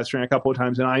 I've used that strain a couple of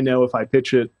times, and I know if I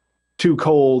pitch it too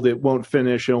cold, it won't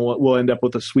finish, and we'll end up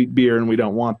with a sweet beer, and we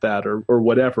don't want that, or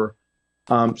whatever.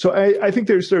 So I think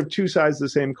there's sort of two sides of the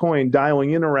same coin.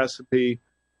 Dialing in a recipe,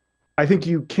 I think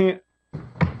you can't.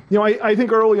 I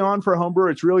think early on for a home brewer,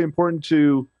 it's really important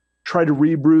to try to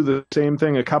rebrew the same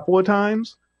thing a couple of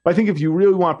times. But I think if you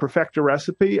really want to perfect a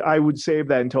recipe, I would save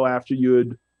that until after you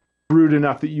had brewed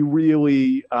enough that you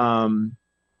really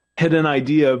had an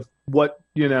idea of what,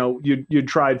 you'd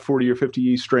tried 40 or 50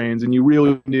 yeast strains, and you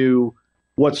really knew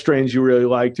what strains you really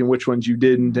liked and which ones you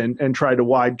didn't, and tried a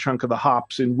wide chunk of the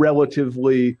hops in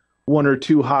relatively one or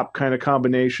two hop kind of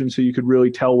combinations so you could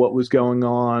really tell what was going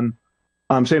on.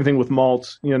 Same thing with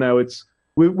malts.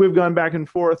 We've gone back and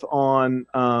forth on,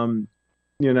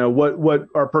 what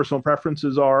our personal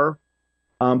preferences are.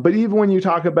 But even when you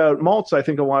talk about malts, I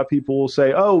think a lot of people will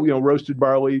say, roasted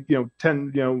barley,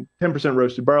 10%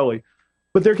 roasted barley.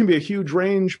 But there can be a huge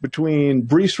range between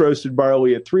Briess roasted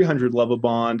barley at 300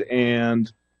 Lovibond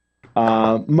and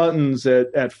Muttons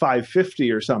at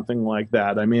 550 or something like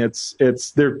that. I mean,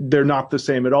 they're not the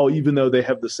same at all, even though they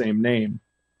have the same name.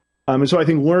 And so I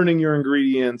think learning your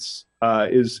ingredients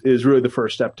is really the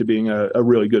first step to being a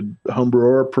really good home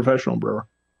brewer or professional brewer.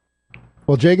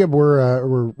 Well, Jacob,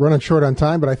 we're running short on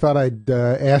time, but I thought I'd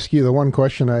ask you the one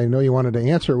question I know you wanted to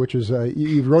answer, which is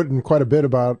you've written quite a bit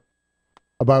about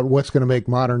what's going to make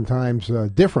Modern Times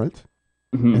different.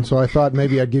 Mm-hmm. And so I thought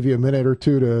maybe I'd give you a minute or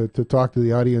two to talk to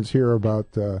the audience here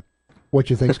about what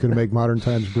you think is going to make Modern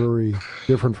Times Brewery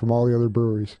different from all the other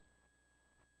breweries.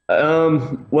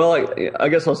 Well, I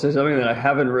guess I'll say something that I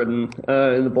haven't written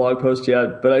in the blog post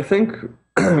yet, but I think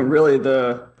really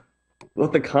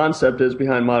what the concept is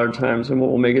behind Modern Times and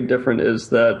what will make it different is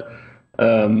that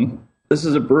this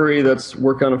is a brewery that's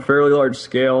worked on a fairly large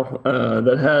scale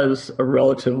that has a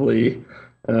relatively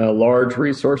large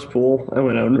resource pool. I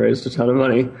went out and raised a ton of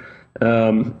money.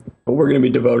 But we're going to be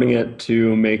devoting it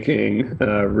to making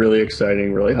really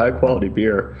exciting, really high quality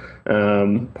beer.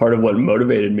 Part of what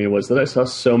motivated me was that I saw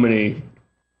so many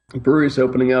breweries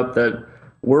opening up that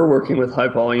were working with high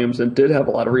volumes and did have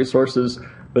a lot of resources,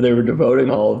 but they were devoting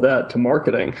all of that to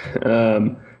marketing.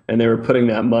 And they were putting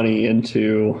that money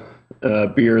into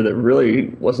beer that really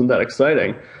wasn't that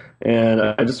exciting. And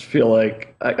I just feel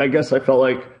like, I guess I felt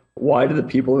like, why do the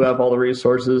people who have all the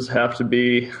resources have to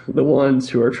be the ones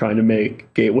who are trying to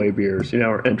make gateway beers,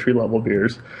 or entry-level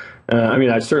beers? I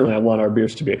want our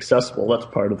beers to be accessible. That's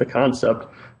part of the concept.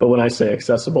 But when I say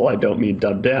accessible, I don't mean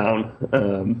dumbed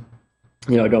down.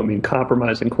 I don't mean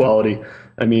compromising quality.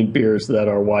 I mean beers that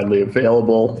are widely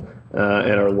available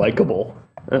and are likable.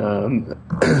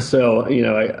 So,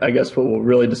 I guess what will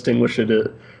really distinguish it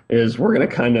is we're going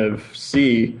to kind of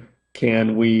see,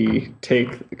 can we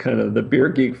take kind of the beer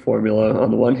geek formula on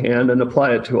the one hand and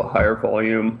apply it to a higher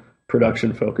volume,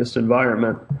 production-focused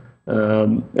environment?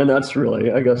 And that's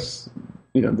really, I guess,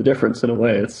 the difference in a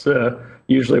way. It's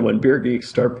usually when beer geeks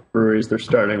start breweries, they're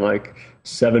starting like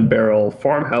 7-barrel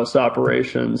farmhouse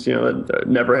operations, that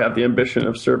never have the ambition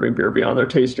of serving beer beyond their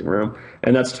tasting room.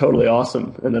 And that's totally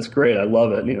awesome. And that's great. I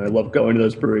love it. I love going to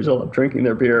those breweries. I love drinking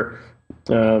their beer.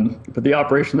 But the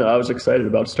operation that I was excited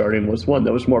about starting was one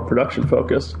that was more production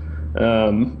focused.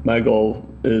 My goal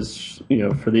is,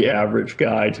 for the average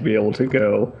guy to be able to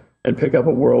go and pick up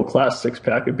a world-class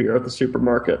 6-pack of beer at the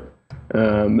supermarket.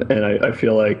 And I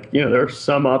feel like, there are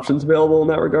some options available in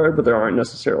that regard, but there aren't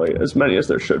necessarily as many as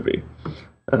there should be.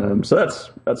 So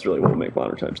that's really what will make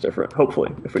Modern Times different,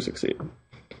 hopefully, if we succeed.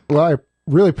 Well, I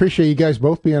really appreciate you guys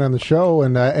both being on the show,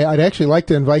 and I'd actually like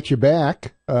to invite you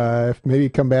back. If maybe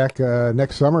come back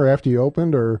next summer after you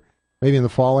opened, or maybe in the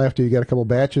fall after you got a couple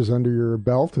batches under your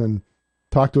belt, and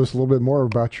talk to us a little bit more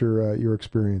about your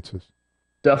experiences.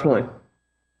 Definitely.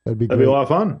 That'd be a lot of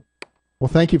fun. Well,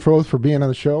 thank you both for being on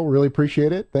the show. Really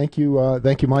appreciate it. Thank you,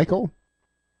 Michael.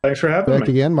 Thanks for having me. Back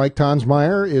again. Mike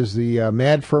Tonsmeire is the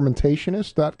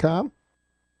madfermentationist.com.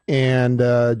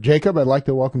 And Jacob, I'd like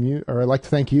to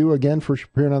thank you again for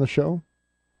appearing on the show.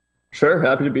 Sure,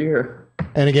 happy to be here.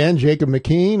 And again, Jacob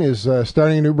McKean is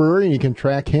starting a new brewery, and you can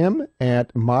track him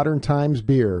at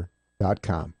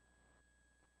moderntimesbeer.com.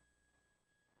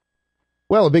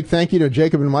 Well, a big thank you to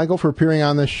Jacob and Michael for appearing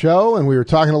on this show, and we were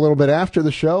talking a little bit after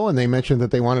the show, and they mentioned that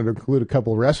they wanted to include a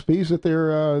couple of recipes that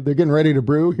they're getting ready to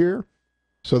brew here.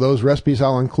 So those recipes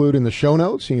I'll include in the show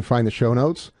notes. You can find the show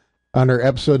notes under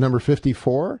episode number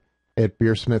 54 at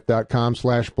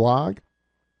beersmith.com/blog.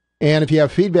 And if you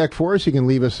have feedback for us, you can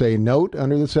leave us a note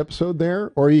under this episode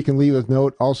there, or you can leave a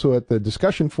note also at the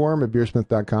discussion forum at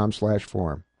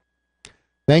beersmith.com/forum.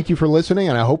 Thank you for listening,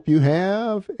 and I hope you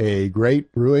have a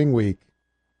great brewing week.